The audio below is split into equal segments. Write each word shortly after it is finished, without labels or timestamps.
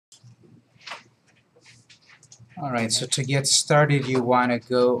Alright, so to get started you want to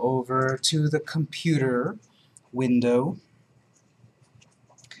go over to the computer window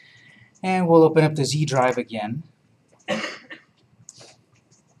and we'll open up the Z drive again.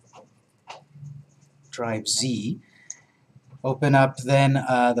 Drive Z. Open up then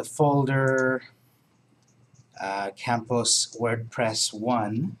the folder Campus WordPress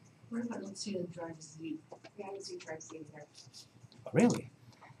 1. I don't see the Drive Z. Yeah, I don't see Drive Z there. Really?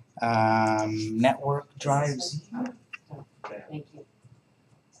 Network Drive Z. Thank you.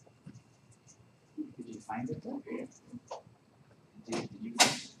 Did you find it there? Did you?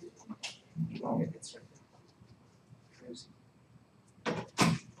 Oh, it's right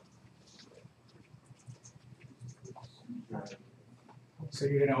there. So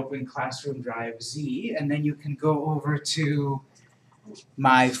you're going to open Classroom Drive Z, and then you can go over to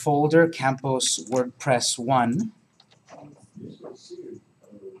my folder, Campus WordPress 1.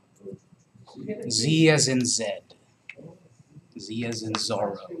 Z as in Z. Z as in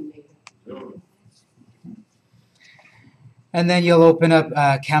Zorro. And then you'll open up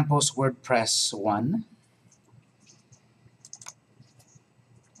Campus WordPress 1.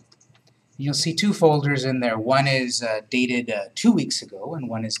 You'll see two folders in there. One is dated 2 weeks ago, and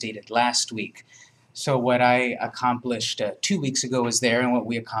one is dated last week. So what I accomplished 2 weeks ago is there, and what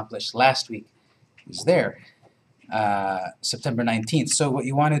we accomplished last week is there, September 19th. So what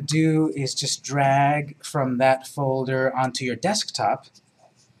you want to do is just drag from that folder onto your desktop.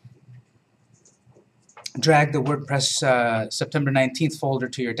 Drag the WordPress September 19th folder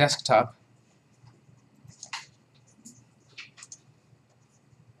to your desktop.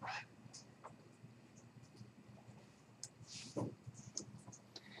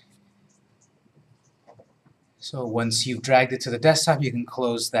 So once you've dragged it to the desktop, you can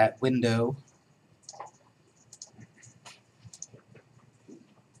close that window.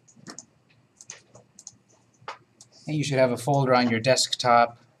 And you should have a folder on your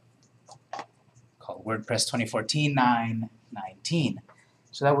desktop called WordPress 2014-9-19.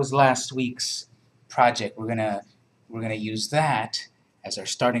 So that was last week's project. We're gonna use that as our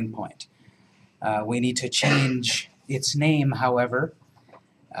starting point. We need to change its name, however,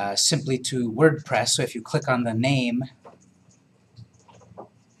 simply to WordPress. So if you click on the name,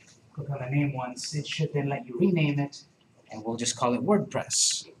 once, it should then let you rename it, and we'll just call it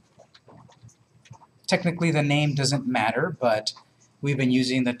WordPress. Technically the name doesn't matter, but we've been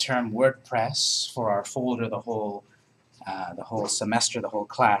using the term WordPress for our folder the whole semester, the whole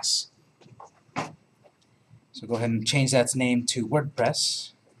class. So go ahead and change that name to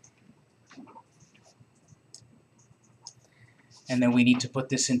WordPress. And then we need to put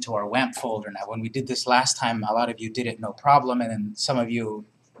this into our WAMP folder. Now when we did this last time, a lot of you did it no problem, and then some of you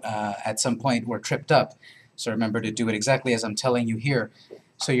at some point were tripped up. So remember to do it exactly as I'm telling you here.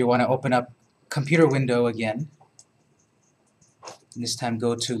 So you want to open up computer window again. And this time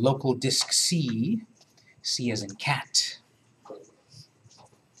go to local disk C, C as in cat.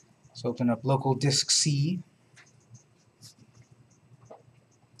 So open up local disk C.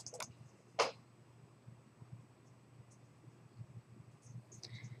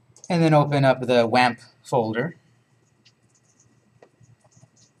 And then open up the WAMP folder.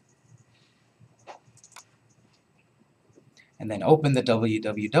 And then open the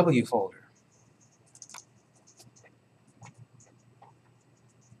www folder.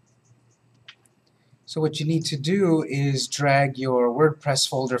 So what you need to do is drag your WordPress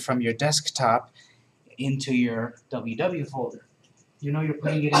folder from your desktop into your www folder. You know you're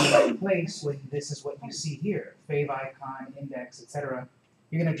putting it in the right place when this is what you see here, fave icon, index, etc.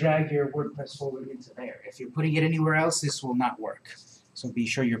 You're going to drag your WordPress folder into there. If you're putting it anywhere else, this will not work. So be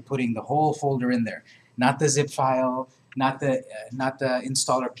sure you're putting the whole folder in there, not the zip file, not the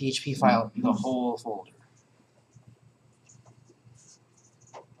installer PHP file, the whole folder.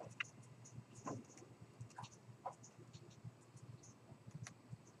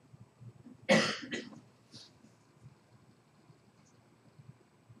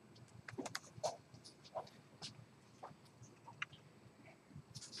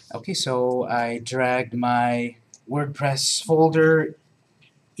 Okay, so I dragged my WordPress folder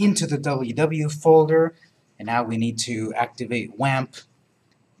into the www folder, and now we need to activate WAMP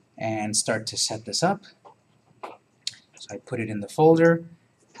and start to set this up. So I put it in the folder.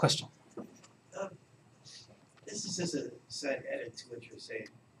 Question? This is just a side edit to what you're saying.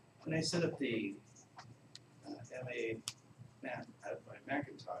 When I set up the MA map out of my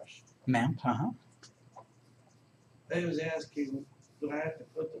Macintosh, MAMP, I was asking, do I have to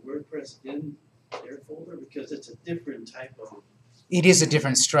put the WordPress in their folder? Because it's a different type of... It is a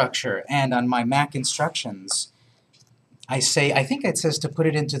different structure, and on my Mac instructions, I think it says to put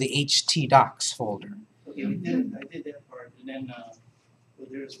it into the htdocs folder. Okay, Okay, we did, I did that part, and then,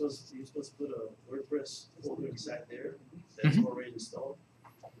 but you're supposed to put a WordPress folder inside there, that's already installed.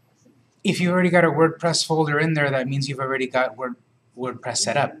 If you already got a WordPress folder in there, that means you've already got WordPress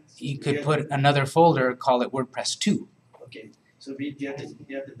set up. You could put another folder, call it WordPress 2. Okay, so you have to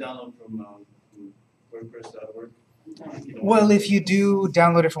download from WordPress.org? Well, if you do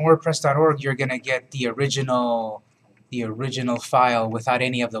download it from WordPress.org, you're gonna get the original file without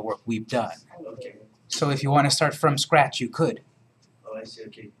any of the work we've done. Okay. So if you want to start from scratch, you could Oh, I see,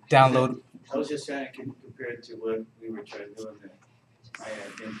 okay. download. I was just trying to compare it to what we were trying to do in the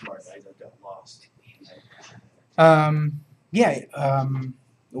IAM part, I got lost.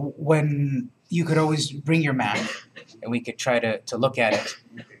 When you could always bring your Mac, and we could try to look at it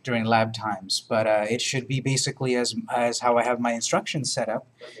during lab times. But it should be basically as how I have my instructions set up.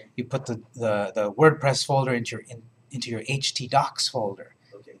 Okay. You put the WordPress folder into your htdocs folder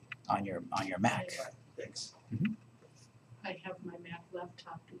Okay. on your Mac. Thanks. I have my Mac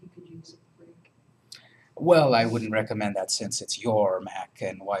laptop that you could use at the break. Well, I wouldn't recommend that since it's your Mac,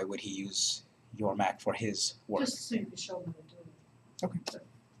 and why would he use your Mac for his work? Just so you can show them how to do it. Okay. But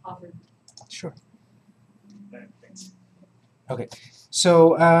offered. Sure. Thanks. Okay.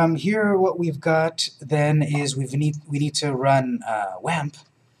 So here what we've got then is we need to run WAMP.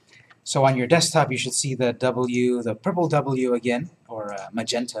 So on your desktop you should see the purple W again, or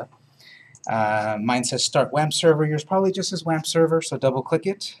magenta. Mine says Start WAMP Server. Yours probably just says WAMP Server, so double click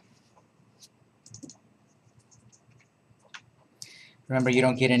it. Remember, you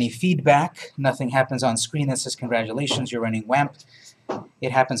don't get any feedback. Nothing happens on screen that says congratulations, you're running WAMP.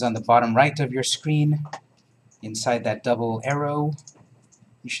 It happens on the bottom right of your screen. Inside that double arrow,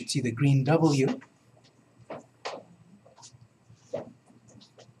 you should see the green W.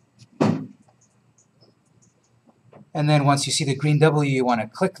 And then once you see the green W, you want to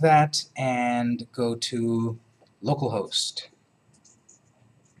click that and go to localhost.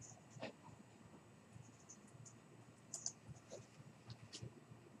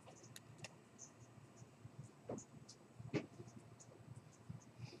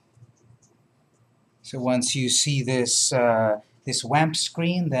 So once you see this this WAMP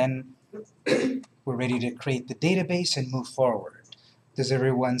screen, then we're ready to create the database and move forward. Does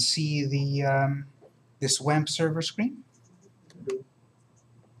everyone see the this WAMP server screen? You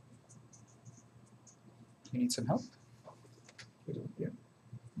need some help? Yeah.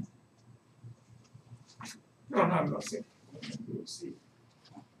 No, I'm not saying. We'll see.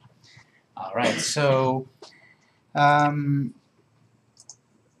 All right, so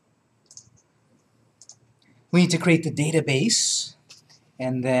we need to create the database,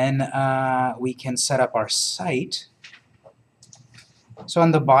 and then we can set up our site. So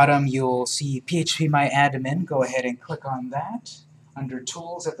on the bottom you'll see phpMyAdmin. Go ahead and click on that. Under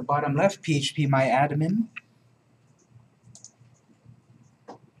Tools at the bottom left, phpMyAdmin.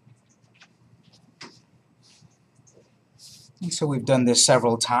 And so we've done this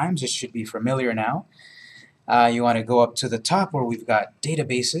several times. It should be familiar now. You want to go up to the top where we've got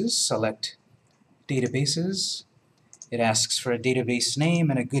databases. Select databases. It asks for a database name,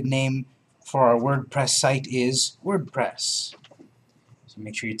 and a good name for our WordPress site is WordPress. So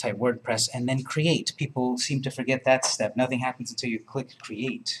make sure you type WordPress and then create. People seem to forget that step. Nothing happens until you click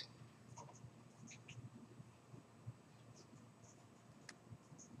create.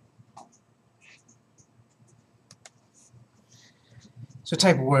 So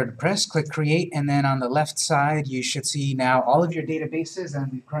type WordPress, click create, and then on the left side you should see now all of your databases,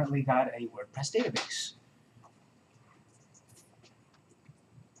 and we've currently got a WordPress database.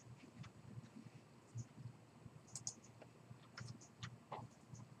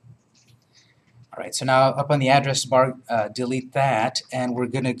 Alright, so now up on the address bar, delete that, and we're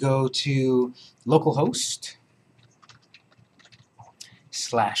going to go to localhost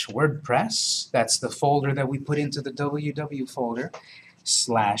 /WordPress. That's the folder that we put into the www folder,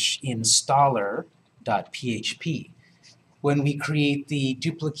 /installer.php. When we create the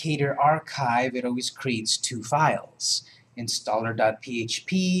duplicator archive, it always creates two files,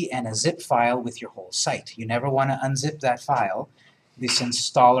 installer.php and a zip file with your whole site. You never want to unzip that file. This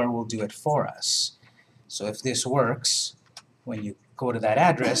installer will do it for us. So if this works, when you go to that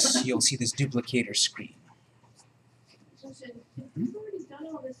address, you'll see this duplicator screen. If you've already done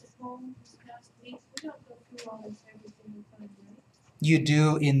all this at home this past week, we don't go through all this every single time, right? You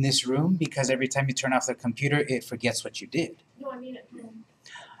do in this room, because every time you turn off the computer, it forgets what you did. No, I mean at home.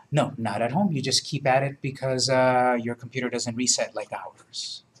 No, not at home. You just keep at it because your computer doesn't reset like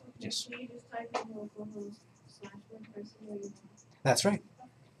ours. Okay, Just- so you just type in localhost/WordPress and there you go. That's right.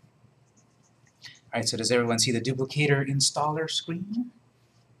 Alright, so does everyone see the duplicator installer screen?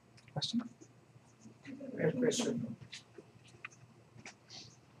 Question? I have a question.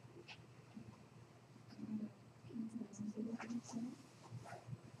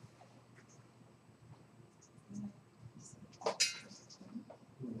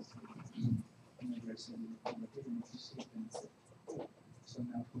 So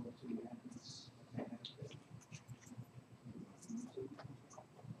now go to the address.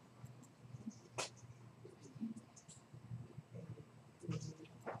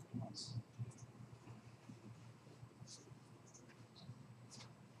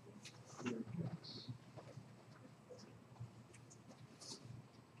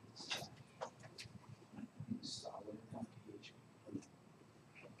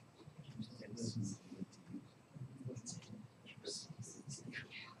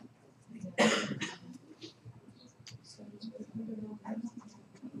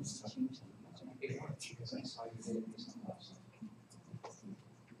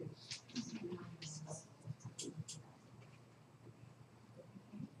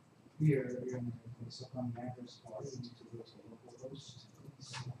 Here, you're going to click on the address bar. You need to go to localhost.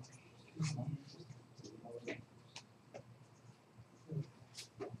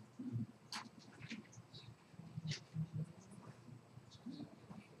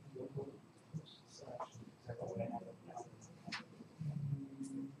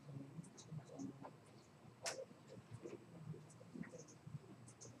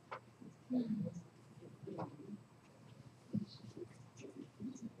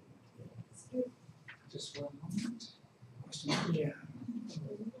 Just one moment. Yeah.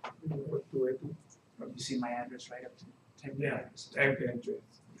 What do I do? You see my address right up to type the Yeah. address. Type the address.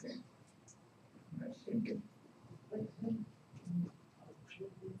 Okay. Right, thank you.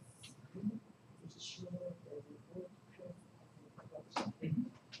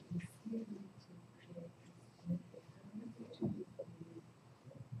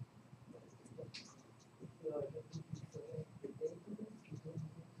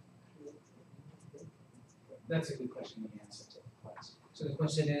 That's a good question to answer to the class. So the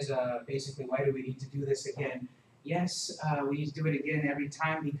question is basically, why do we need to do this again? Yes, we need to do it again every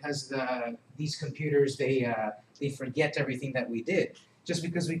time because these computers, they forget everything that we did. Just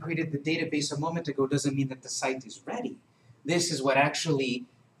because we created the database a moment ago doesn't mean that the site is ready. This is what actually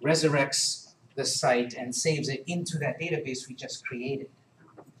resurrects the site and saves it into that database we just created.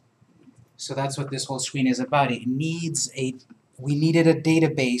 So that's what this whole screen is about. We needed a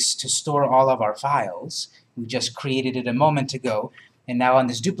database to store all of our files. We just created it a moment ago, and now on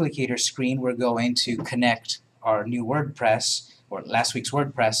this duplicator screen we're going to connect our new WordPress, or last week's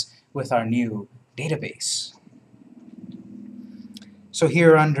WordPress, with our new database. So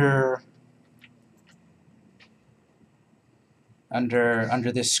here under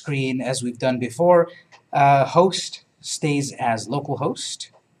this screen, as we've done before, host stays as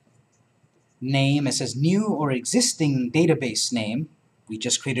localhost. Name, it says new or existing database name. We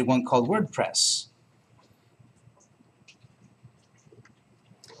just created one called WordPress.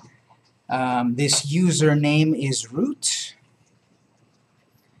 This username is root,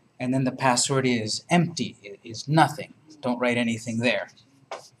 and then the password is empty. It is nothing. Don't write anything there.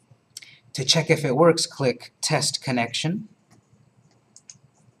 To check if it works, click Test Connection.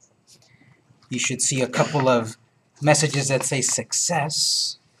 You should see a couple of messages that say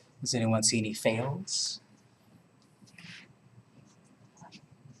success. Does anyone see any fails?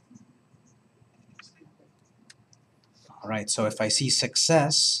 All right, so if I see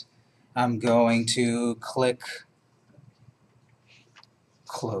success, I'm going to click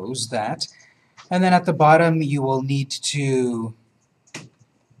close that. And then at the bottom, you will need to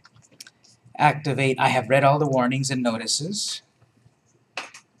activate I have read all the warnings and notices.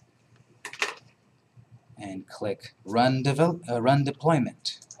 And click Run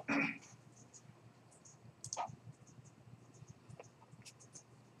Deployment.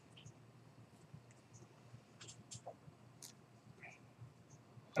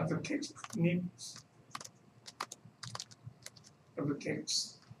 Of the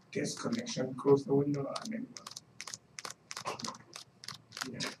text test connection, close the window and then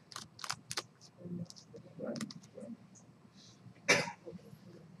yeah.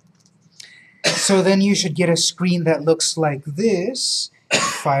 So then you should get a screen that looks like this.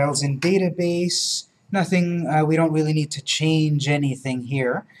 Files in database. Nothing, we don't really need to change anything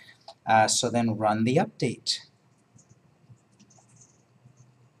here. So then run the update.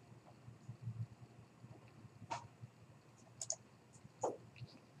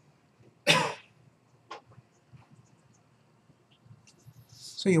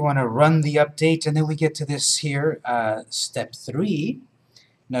 So you want to run the update, and then we get to this here, step 3.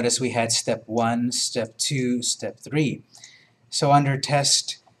 Notice we had step 1, step 2, step 3. So under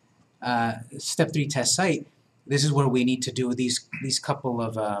test step 3 test site, this is where we need to do these couple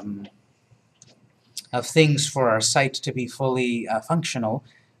of things for our site to be fully functional.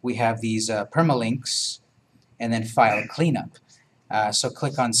 We have these permalinks and then file cleanup. So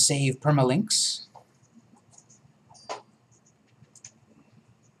click on Save Permalinks.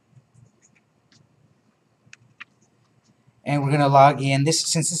 And we're going to log in.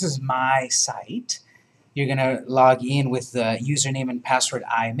 Since this is my site, you're going to log in with the username and password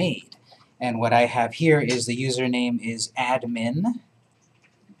I made. And what I have here is the username is admin,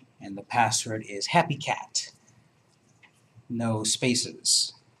 and the password is happycat. No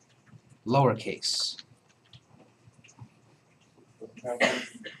spaces. Lowercase.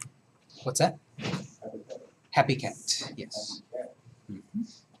 What's that? Happycat, yes. Mhm.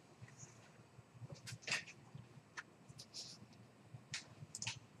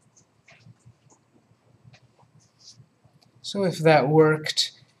 So if that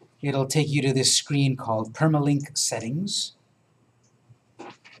worked, it'll take you to this screen called Permalink Settings.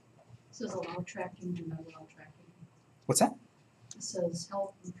 It says allow tracking, do not allow tracking. What's that? It says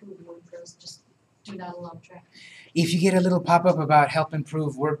help improve WordPress, just do not allow tracking. If you get a little pop-up about help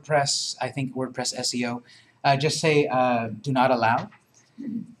improve WordPress, I think WordPress SEO, just say do not allow.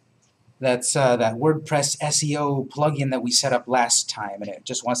 That's that WordPress SEO plugin that we set up last time, and it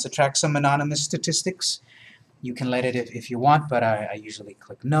just wants to track some anonymous statistics. You can let it if you want, but I usually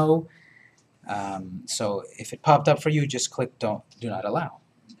click no. So if it popped up for you, just click do not allow.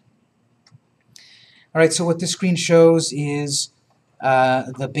 Alright, so what this screen shows is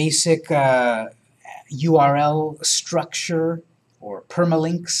the basic URL structure or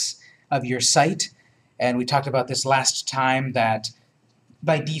permalinks of your site. And we talked about this last time, that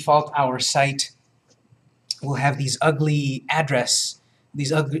by default our site will have these ugly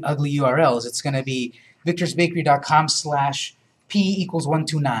these ugly URLs. It's going to be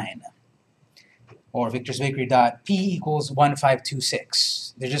victorsbakery.com/p=129 or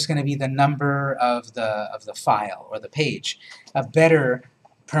victorsbakery.p=1526. They're just going to be the number of the file or the page. A better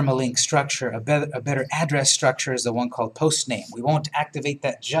permalink structure, a better address structure is the one called postname. We won't activate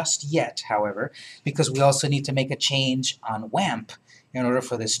that just yet, however, because we also need to make a change on WAMP in order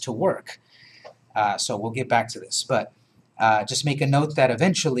for this to work. So we'll get back to this, but just make a note that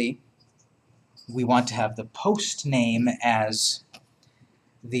eventually we want to have the post name as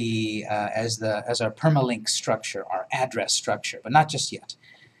our permalink structure, our address structure, but not just yet.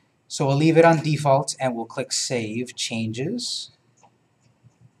 So we'll leave it on default and we'll click Save Changes.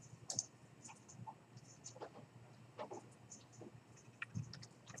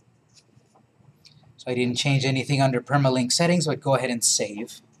 So I didn't change anything under permalink settings, but go ahead and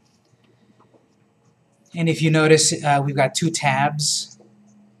save. And if you notice, we've got two tabs.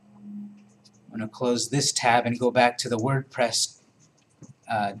 I'm going to close this tab and go back to the WordPress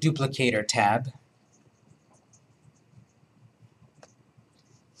duplicator tab.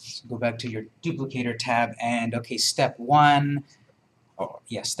 So go back to your duplicator tab and, okay, step 1,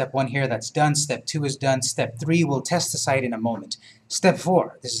 step 1 here, that's done. Step 2 is done. Step 3, we'll test the site in a moment. Step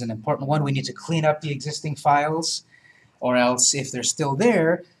 4, this is an important one. We need to clean up the existing files, or else if they're still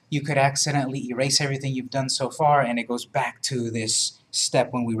there, you could accidentally erase everything you've done so far, and it goes back to this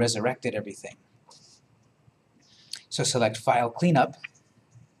step when we resurrected everything. So select File Cleanup.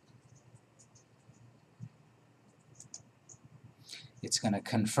 It's going to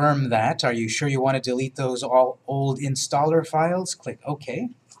confirm that. Are you sure you want to delete those all old installer files? Click OK.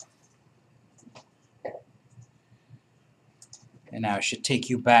 And now it should take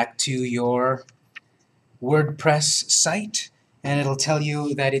you back to your WordPress site, and it'll tell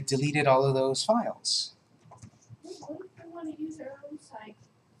you that it deleted all of those files. What if we want to use our own site?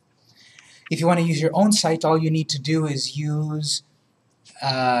 If you want to use your own site, all you need to do is use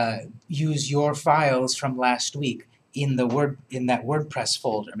your files from last week in that WordPress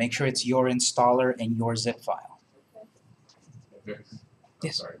folder. Make sure it's your installer and your zip file. Vic,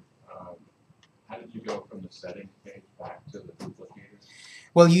 Yes. Sorry. How did you go from the settings page back to the duplicator?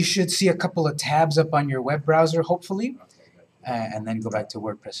 Well, you should see a couple of tabs up on your web browser, hopefully, Okay, gotcha. and then go back to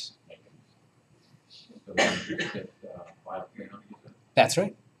WordPress. So then you hit file cleanup, you said? That's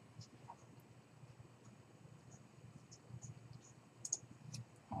right.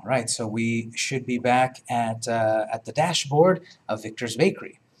 All right, so we should be back at the dashboard of Victor's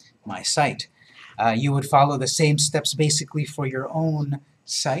Bakery, my site. You would follow the same steps basically for your own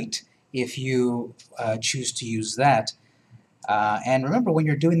site if you choose to use that. And remember, when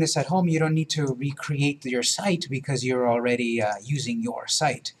you're doing this at home, you don't need to recreate your site because you're already using your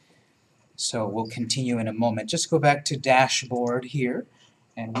site. So we'll continue in a moment. Just go back to dashboard here,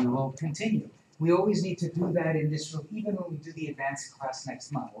 and we will continue. We always need to do that in this room, even when we do the advanced class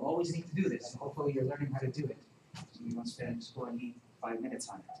next month. We'll always need to do this, and hopefully you're learning how to do it. So you won't spend 5 minutes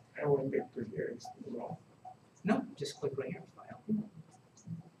on it. I won't get to here. It's too long. No, just click right here, File. And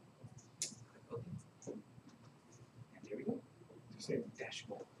there we go. Same.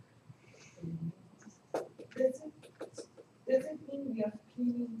 Dashboard. Does it mean we are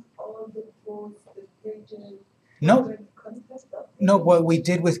cleaning all the posts, the pages? No. the content of No, it? what we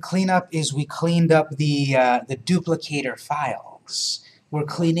did with cleanup is we cleaned up the duplicator files. We're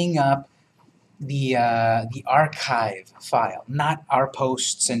cleaning up the archive file, not our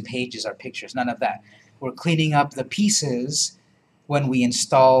posts and pages, our pictures, none of that. We're cleaning up the pieces when we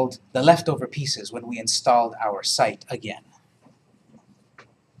installed, the leftover pieces when we installed our site again.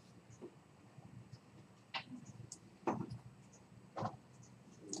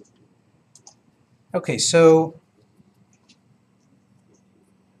 Okay, so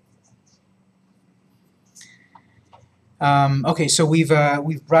we've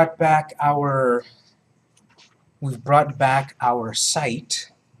brought back our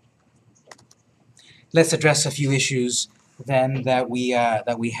site. Let's address a few issues then that we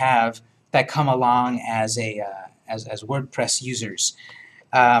have that come along as as WordPress users.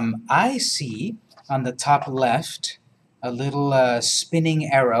 I see on the top left a little spinning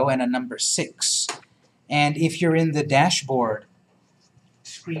arrow and a number 6. And if you're in the dashboard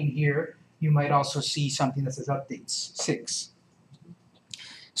screen here, you might also see something that says Updates 6.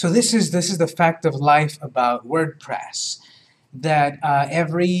 So this is the fact of life about WordPress, that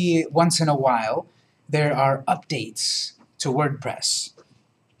every once in a while there are updates to WordPress.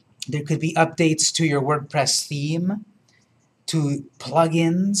 There could be updates to your WordPress theme, to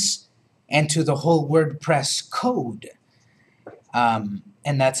plugins, and to the whole WordPress code.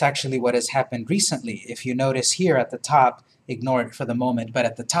 And that's actually what has happened recently. If you notice here at the top, ignore it for the moment, but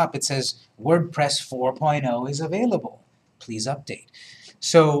at the top it says WordPress 4.0 is available. Please update.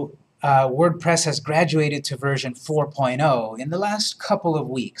 So WordPress has graduated to version 4.0 in the last couple of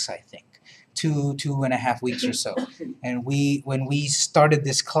weeks, I think. 2.5 weeks or so. And when we started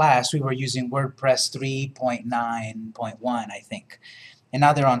this class, we were using WordPress 3.9.1, I think. And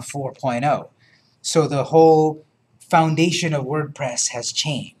now they're on 4.0. So the whole foundation of WordPress has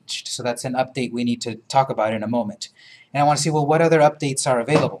changed. So that's an update we need to talk about in a moment. And I want to see, well, what other updates are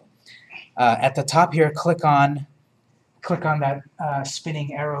available? At the top here, click on that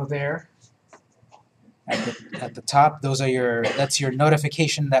spinning arrow there. At the top, that's your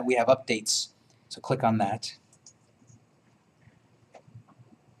notification that we have updates. So click on that.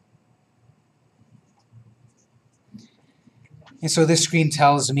 And so this screen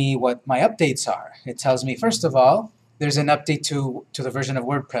tells me what my updates are. It tells me, first of all, there's an update to the version of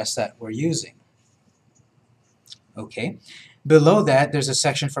WordPress that we're using. Okay. Below that, there's a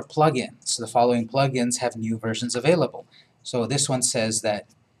section for plugins. The following plugins have new versions available. So this one says that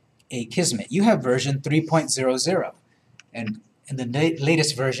Kismet, you have version 3.00, and the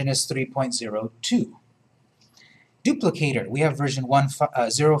latest version is 3.02. Duplicator, we have version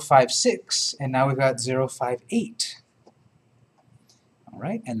 0.56, and now we've got 0.58. All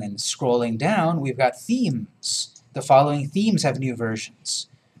right, and then scrolling down, we've got themes. The following themes have new versions.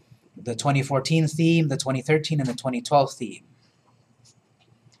 The 2014 theme, the 2013, and the 2012 theme.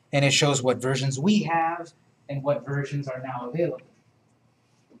 And it shows what versions we have and what versions are now available.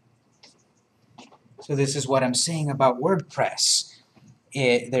 So this is what I'm saying about WordPress.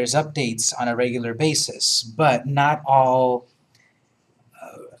 There's updates on a regular basis, but not all.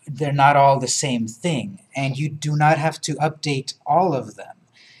 They're not all the same thing, and you do not have to update all of them.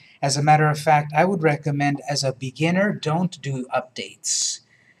 As a matter of fact, I would recommend as a beginner, don't do updates,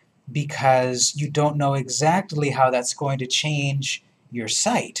 because you don't know exactly how that's going to change your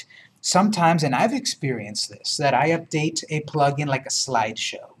site. Sometimes, and I've experienced this, that I update a plugin like a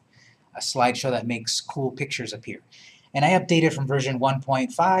slideshow that makes cool pictures appear. And I update it from version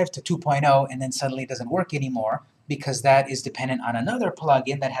 1.5 to 2.0, and then suddenly it doesn't work anymore, because that is dependent on another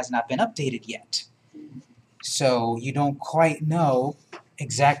plugin that has not been updated yet. So you don't quite know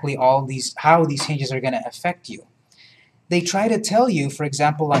exactly how these changes are going to affect you. They try to tell you, for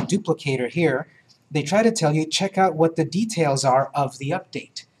example, on Duplicator here, they try to tell you, check out what the details are of the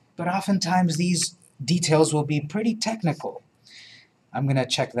update. But oftentimes these details will be pretty technical. I'm going to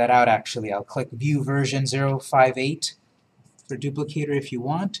check that out actually. I'll click View version 0.58 for Duplicator if you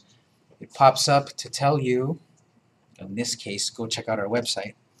want. It pops up to tell you, in this case, go check out our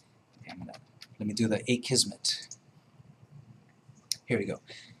website. Let me do the Kismet. Here we go.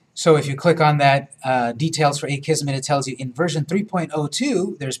 So if you click on that details for Akismet, it tells you in version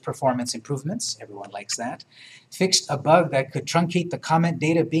 3.02 there's performance improvements. Everyone likes that. Fixed a bug that could truncate the comment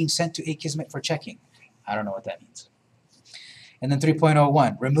data being sent to Akismet for checking. I don't know what that means. And then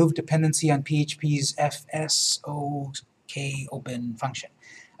 3.01, remove dependency on PHP's FSOK open function.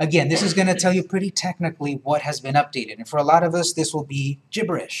 Again, this is going to tell you pretty technically what has been updated. And for a lot of us, this will be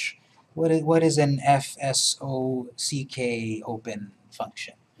gibberish. What is an FSOK open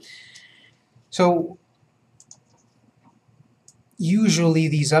function? So usually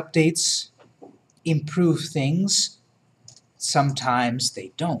these updates improve things. Sometimes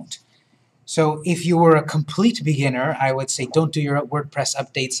they don't. So if you were a complete beginner, I would say don't do your WordPress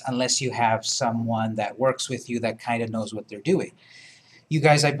updates unless you have someone that works with you that kind of knows what they're doing. You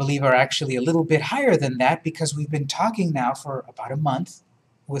guys, I believe, are actually a little bit higher than that because we've been talking now for about a month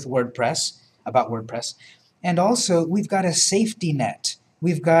with WordPress, about WordPress. And also, we've got a safety net.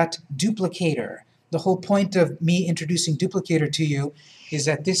 We've got Duplicator. The whole point of me introducing Duplicator to you is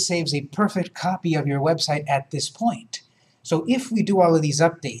that this saves a perfect copy of your website at this point. So if we do all of these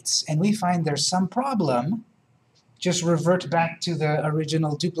updates and we find there's some problem, just revert back to the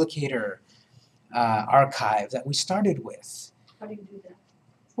original Duplicator archive that we started with. How do you do that?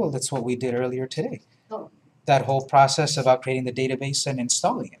 Well, that's what we did earlier today. Oh. That whole process of upgrading the database and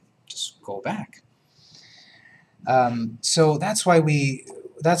installing it. Just go back. So that's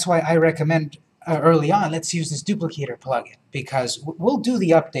why I recommend early on, let's use this Duplicator plugin, because we'll do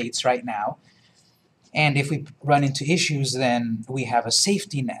the updates right now. And if we run into issues, then we have a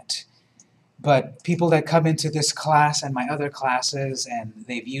safety net. But people that come into this class and my other classes, and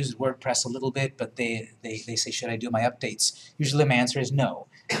they've used WordPress a little bit, but they say, should I do my updates? Usually my answer is no,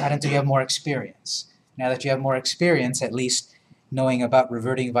 not until you have more experience. Now that you have more experience, at least knowing about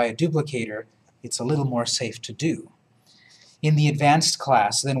reverting via Duplicator, it's a little more safe to do. In the advanced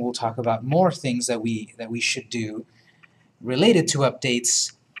class, then we'll talk about more things that we should do related to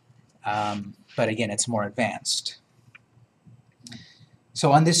updates, but again, it's more advanced.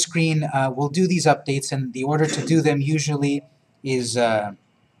 So on this screen, we'll do these updates, and the order to do them usually is I'll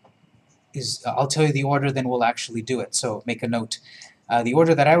tell you the order, then we'll actually do it, so make a note. The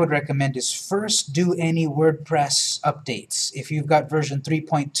order that I would recommend is first do any WordPress updates. If you've got version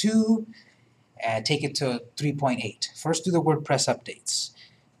 3.2, take it to 3.8. First do the WordPress updates.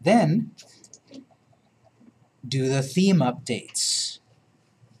 Then do the theme updates.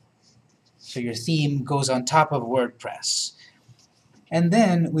 So your theme goes on top of WordPress. And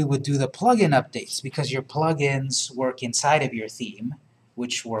then we would do the plugin updates, because your plugins work inside of your theme,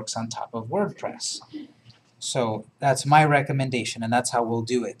 which works on top of WordPress. So that's my recommendation, and that's how we'll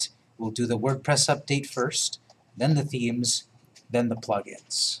do it. We'll do the WordPress update first, then the themes, then the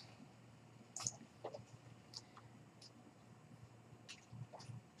plugins.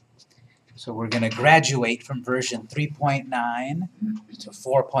 So we're going to graduate from version 3.9 to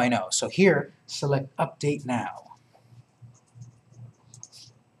 4.0. So here, select Update Now.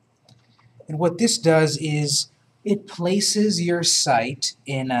 And what this does is it places your site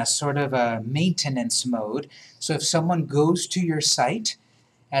in a sort of a maintenance mode. So if someone goes to your site,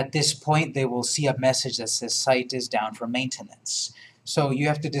 at this point they will see a message that says site is down for maintenance. So you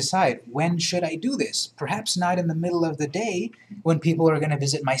have to decide, when should I do this? Perhaps not in the middle of the day when people are going to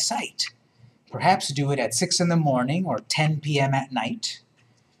visit my site. Perhaps do it at 6 in the morning or 10 p.m. at night.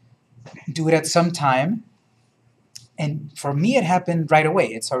 Do it at some time. And for me, it happened right away.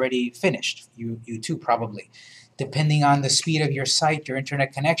 It's already finished. You too, probably. Depending on the speed of your site, your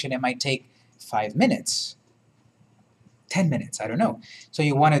internet connection, it might take 5 minutes, 10 minutes, I don't know. So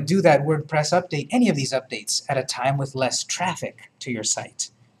you want to do that WordPress update, any of these updates, at a time with less traffic to your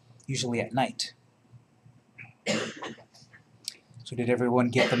site, usually at night. So did everyone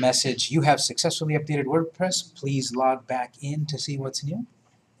get the message, you have successfully updated WordPress, please log back in to see what's new?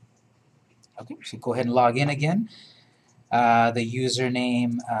 Okay, so go ahead and log in again. The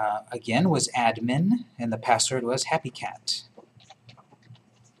username, again, was admin, and the password was happycat.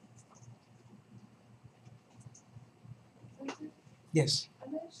 Yes?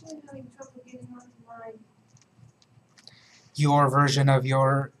 I'm actually having trouble getting onto my Your version of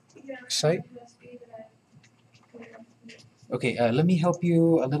your site? USB that Okay, let me help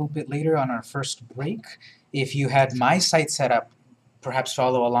you a little bit later on our first break. If you had my site set up, perhaps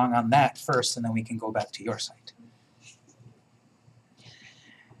follow along on that first, and then we can go back to your site.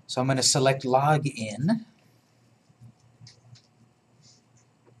 So I'm going to select Login.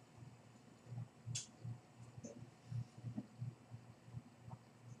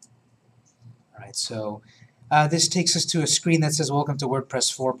 Alright, so this takes us to a screen that says Welcome to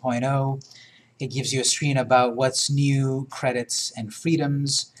WordPress 4.0. It gives you a screen about what's new, credits, and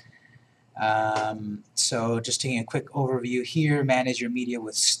freedoms. So just taking a quick overview here, manage your media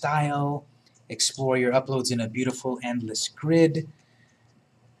with style, explore your uploads in a beautiful endless grid.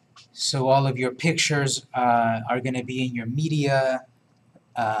 So all of your pictures are going to be in your media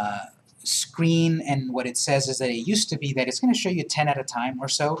screen, and what it says is that it used to be that it's going to show you 10 at a time or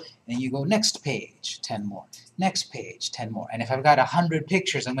so, and you go next page, 10 more, next page, 10 more. And if I've got 100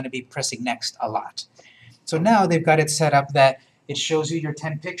 pictures, I'm going to be pressing next a lot. So now they've got it set up that it shows you your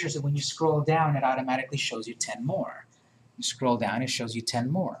 10 pictures, and when you scroll down, it automatically shows you 10 more. You scroll down, it shows you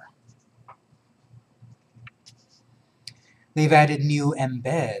 10 more. They've added new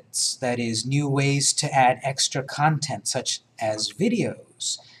embeds, that is, new ways to add extra content, such as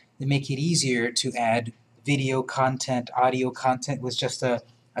videos. They make it easier to add video content, audio content with just a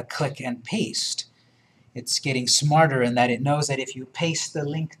click and paste. It's getting smarter in that it knows that if you paste the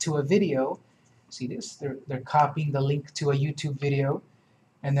link to a video, see this? They're copying the link to a YouTube video,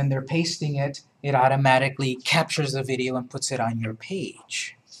 and then they're pasting it. It automatically captures the video and puts it on your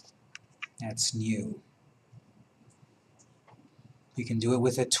page. That's new. You can do it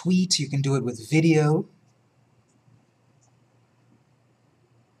with a tweet, you can do it with video.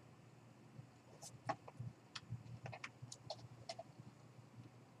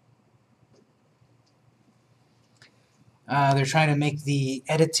 They're trying to make the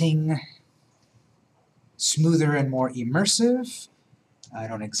editing smoother and more immersive. I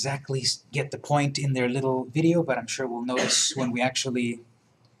don't exactly get the point in their little video, but I'm sure we'll notice when we actually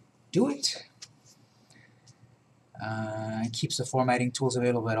do it. It keeps the formatting tools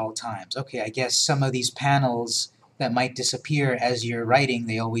available at all times. Okay, I guess some of these panels that might disappear as you're writing,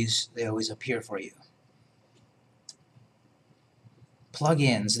 they always appear for you.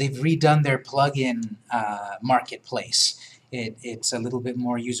 Plugins. They've redone their plugin marketplace. It's a little bit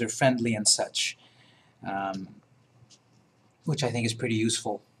more user-friendly and such, which I think is pretty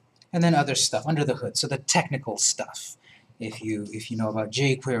useful. And then other stuff under the hood. So the technical stuff, if you know about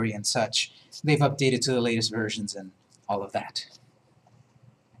jQuery and such, they've updated to the latest versions and all of that.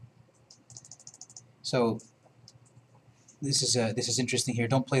 So this is interesting here.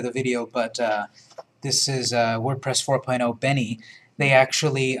 Don't play the video, but this is WordPress 4.0 Benny. They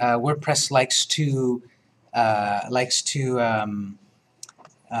actually WordPress likes to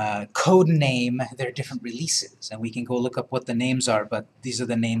code name their different releases, and we can go look up what the names are. But these are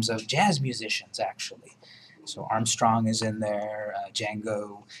the names of jazz musicians actually. So Armstrong is in there,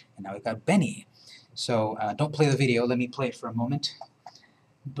 Django, and now we've got Benny. So don't play the video. Let me play it for a moment.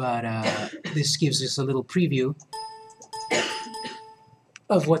 But this gives us a little preview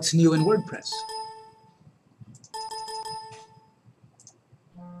of what's new in WordPress.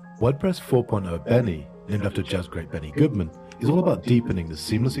 WordPress 4.0 Benny, named after jazz great Benny Goodman, is all about deepening the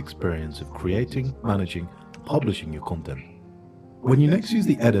seamless experience of creating, managing, and publishing your content. When you next use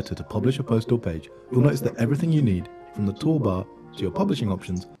the editor to publish a post or page, you'll notice that everything you need, from the toolbar to your publishing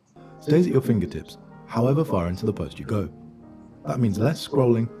options, stays at your fingertips, however far into the post you go. That means less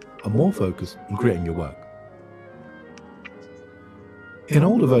scrolling and more focus on creating your work. In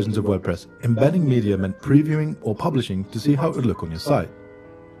older versions of WordPress, embedding media meant previewing or publishing to see how it would look on your site.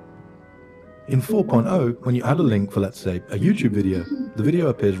 In 4.0, when you add a link for, let's say, a YouTube video, the video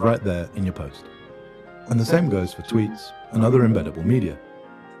appears right there in your post. And the same goes for tweets and other embeddable media.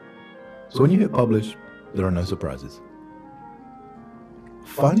 So when you hit publish, there are no surprises.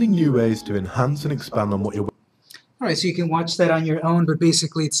 Finding new ways to enhance and expand on what you're... Alright, so you can watch that on your own, but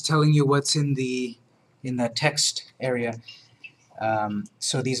basically it's telling you what's in the text area.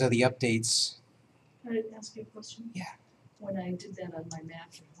 So these are the updates. Can I ask you a question? Yeah. When I did that on my Mac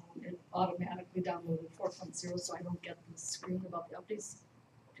at home, it automatically downloaded 4.0, so I don't get the screen about the updates.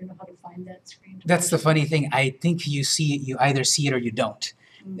 Do you know how to find that screen? That's the funny thing. I think you either see it or you don't.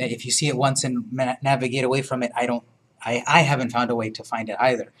 Mm-hmm. If you see it once and navigate away from it, I haven't found a way to find it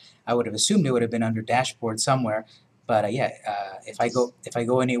either. I would have assumed it would have been under dashboard somewhere, but if I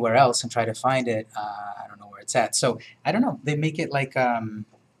go anywhere else and try to find it, I don't know where it's at. So I don't know. They make it like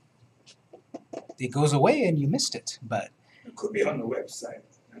it goes away and you missed it, but It could be on the website.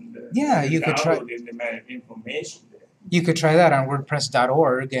 And, yeah, you could try. download the amount of information there. You could try that on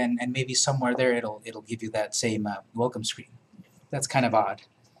WordPress.org, and maybe somewhere there it'll give you that same welcome screen. That's kind of odd.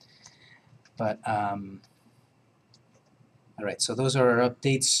 But all right, so those are our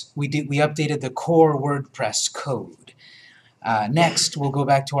updates. We updated the core WordPress code. Next, we'll go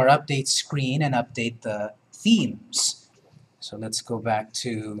back to our update screen and update the themes. So let's go back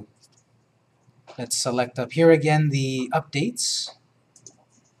to. Let's select up here again the updates.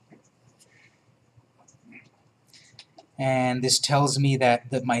 And this tells me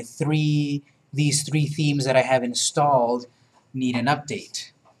that these three themes that I have installed need an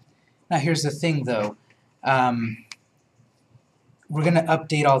update. Now here's the thing though. We're going to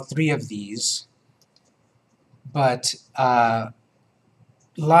update all three of these, but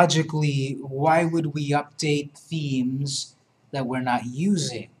logically, why would we update themes that we're not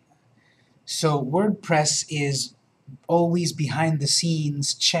using? So WordPress is always behind the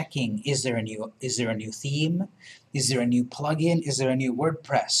scenes checking, is there a new theme? Is there a new plugin? Is there a new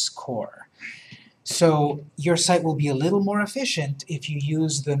WordPress core? So your site will be a little more efficient if you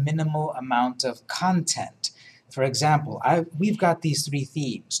use the minimal amount of content. For example, we've got these three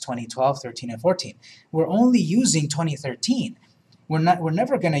themes, 2012, 13, and 14. We're only using 2013. We're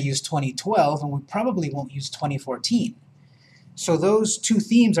never going to use 2012, and we probably won't use 2014. So those two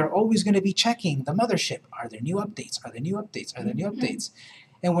themes are always going to be checking the mothership. Are there new updates? Are there new updates? Are there new updates?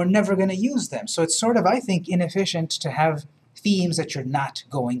 And we're never going to use them. So it's sort of, I think, inefficient to have themes that you're not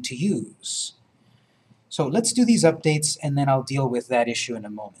going to use. So let's do these updates, and then I'll deal with that issue in a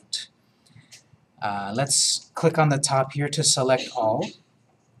moment. Let's click on the top here to select all.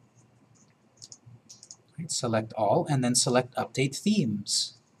 Right, select all, and then select Update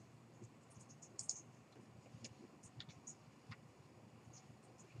Themes.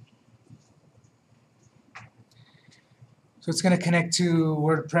 So it's going to connect to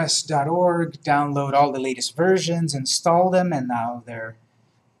WordPress.org, download all the latest versions, install them, and now they're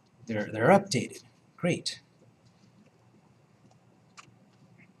updated. Great.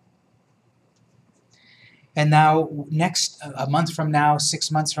 And now, a month from now,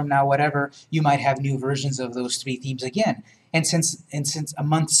 6 months from now, whatever, you might have new versions of those three themes again. And since a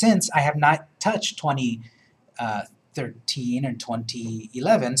month since, I have not touched 2013 and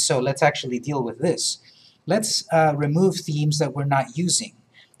 2011, so let's actually deal with this. Let's remove themes that we're not using.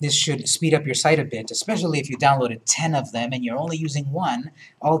 This should speed up your site a bit, especially if you downloaded 10 of them and you're only using one.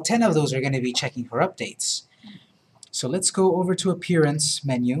 All 10 of those are going to be checking for updates. So let's go over to Appearance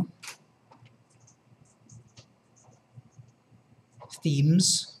menu,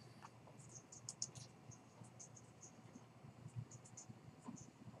 Themes,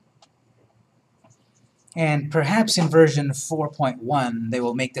 and perhaps in version 4.1 they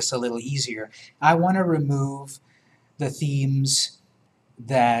will make this a little easier. I want to remove the themes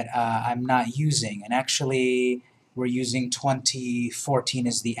that I'm not using, and actually we're using 2014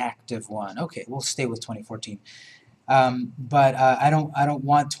 as the active one. Okay, we'll stay with 2014. But I don't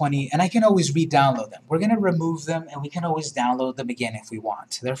want 20, and I can always re-download them. We're going to remove them, and we can always download them again if we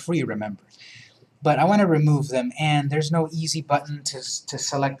want. They're free, remember. But I want to remove them, and there's no easy button to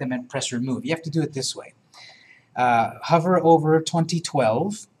select them and press remove. You have to do it this way. Hover over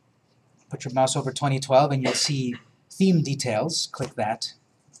 2012, put your mouse over 2012, and you'll see Theme Details. Click that.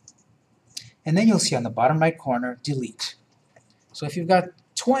 And then you'll see on the bottom right corner, Delete. So if you've got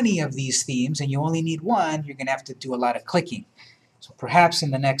 20 of these themes and you only need one, you're going to have to do a lot of clicking. So perhaps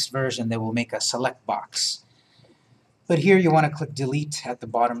in the next version they will make a select box. But here you want to click Delete at the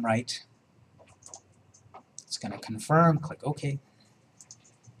bottom right. It's going to confirm, click OK.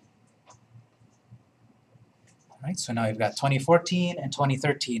 Alright, so now you've got 2014 and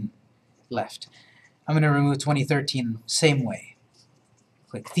 2013 left. I'm going to remove 2013 same way.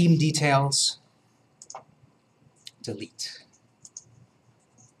 Click Theme Details, Delete.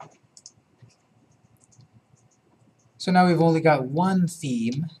 So now we've only got one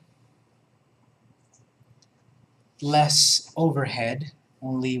theme, less overhead.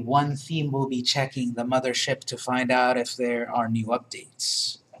 Only one theme will be checking the mothership to find out if there are new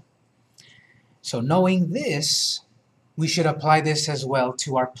updates. So knowing this, we should apply this as well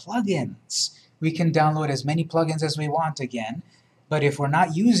to our plugins. We can download as many plugins as we want again, but if we're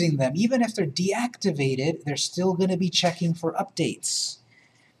not using them, even if they're deactivated, they're still going to be checking for updates.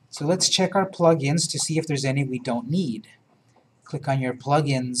 So let's check our plugins to see if there's any we don't need. Click on your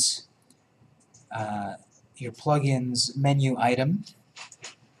plugins menu item.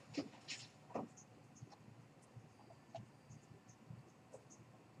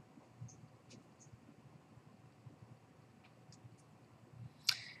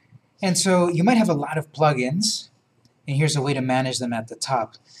 And so you might have a lot of plugins, and here's a way to manage them at the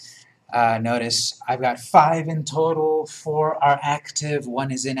top. Notice I've got 5 in total, 4 are active,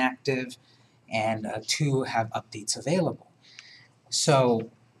 1 is inactive, and 2 have updates available.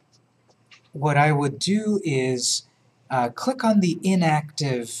 So what I would do is click on the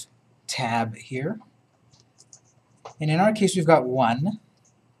inactive tab here. And in our case we've got 1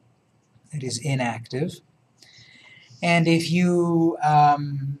 that is inactive. And if you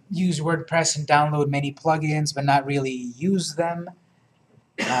use WordPress and download many plugins but not really use them,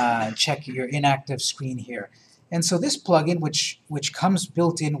 check your inactive screen here. And so this plugin, which comes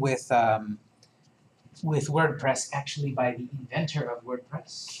built in with WordPress, actually by the inventor of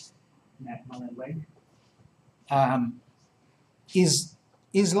WordPress, Matt Mullenweg, is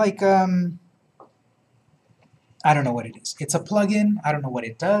like I don't know what it is. It's a plugin. I don't know what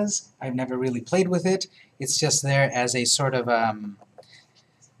it does. I've never really played with it. It's just there as a sort of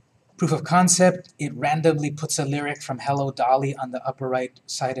proof of concept. It randomly puts a lyric from Hello Dolly on the upper right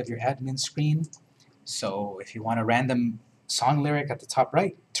side of your admin screen. So if you want a random song lyric at the top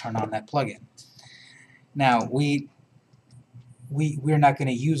right, turn on that plugin. Now, we're not going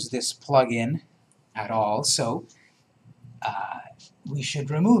to use this plugin at all, so we should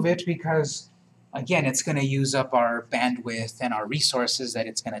remove it because, again, it's going to use up our bandwidth and our resources that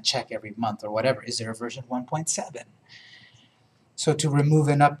it's going to check every month or whatever. Is there a version 1.7? So to remove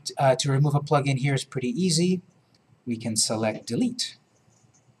a plugin here is pretty easy. We can select delete.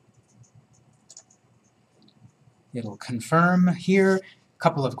 It'll confirm here. A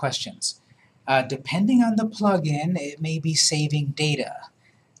couple of questions. Depending on the plugin, it may be saving data.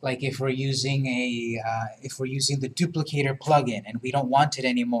 Like if we're using the duplicator plugin and we don't want it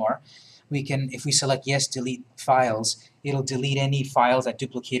anymore, we can, if we select yes, delete files, it'll delete any files that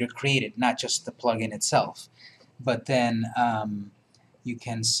duplicator created, not just the plugin itself. But then you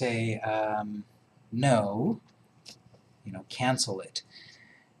can say no, cancel it.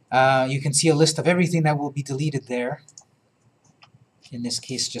 You can see a list of everything that will be deleted there. In this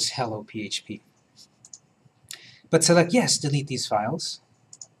case, just hello PHP. But select yes, delete these files.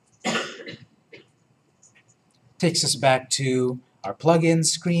 Takes us back to our plugins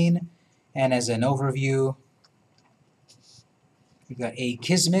screen, and as an overview, we've got a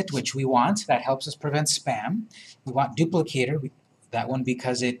Kismet, which we want. That helps us prevent spam. We want duplicator, that one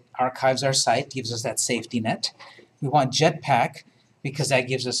because it archives our site, gives us that safety net. We want Jetpack because that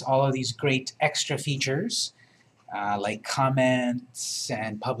gives us all of these great extra features, like comments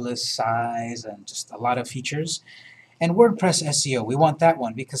and publicize and just a lot of features. And WordPress SEO, we want that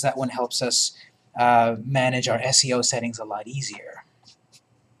one because that one helps us manage our SEO settings a lot easier.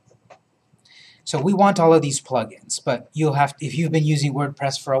 So we want all of these plugins, but you'll have to, if you've been using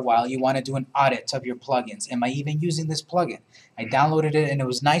WordPress for a while, you want to do an audit of your plugins. Am I even using this plugin? I downloaded it and it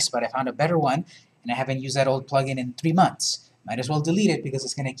was nice, but I found a better one, and I haven't used that old plugin in 3 months. Might as well delete it because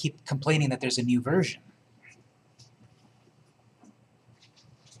it's going to keep complaining that there's a new version.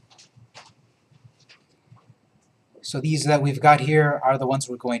 So these that we've got here are the ones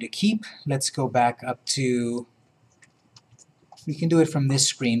we're going to keep. Let's go back up to, we can do it from this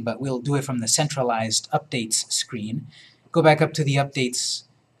screen, but we'll do it from the centralized updates screen. Go back up to the updates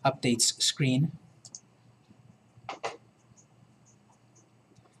screen.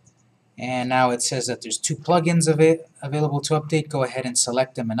 And now it says that there's 2 plugins available to update. Go ahead and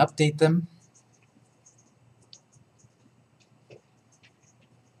select them and update them.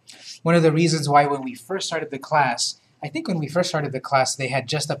 One of the reasons why when we first started the class, I think when we first started the class they had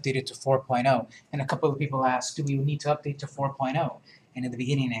just updated to 4.0, and a couple of people asked, do we need to update to 4.0? And in the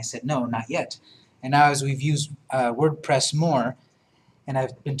beginning I said, no, not yet. And now as we've used WordPress more, and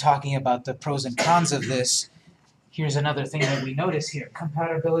I've been talking about the pros and cons of this, here's another thing that we notice here.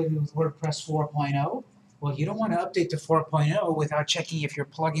 Compatibility with WordPress 4.0. Well, you don't want to update to 4.0 without checking if your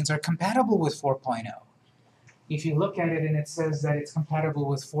plugins are compatible with 4.0. If you look at it and it says that it's compatible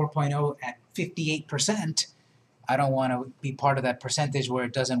with 4.0 at 58%, I don't want to be part of that percentage where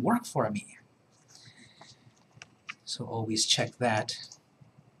it doesn't work for me. So always check that.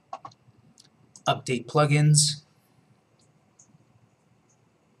 Update plugins.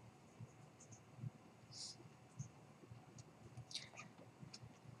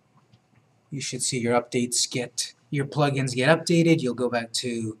 You should see your plugins get updated. You'll go back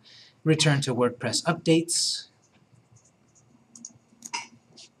to return to WordPress updates.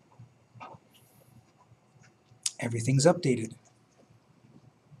 Everything's updated.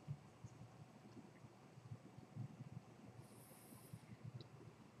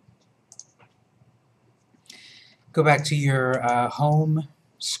 Go back to your home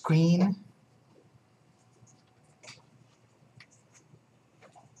screen.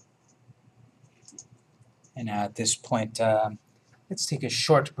 And now at this point, let's take a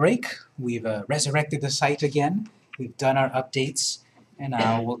short break. We've resurrected the site again. We've done our updates. And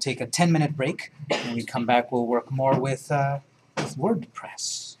now we'll take a 10-minute break. When we come back, we'll work more with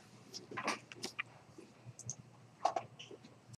WordPress.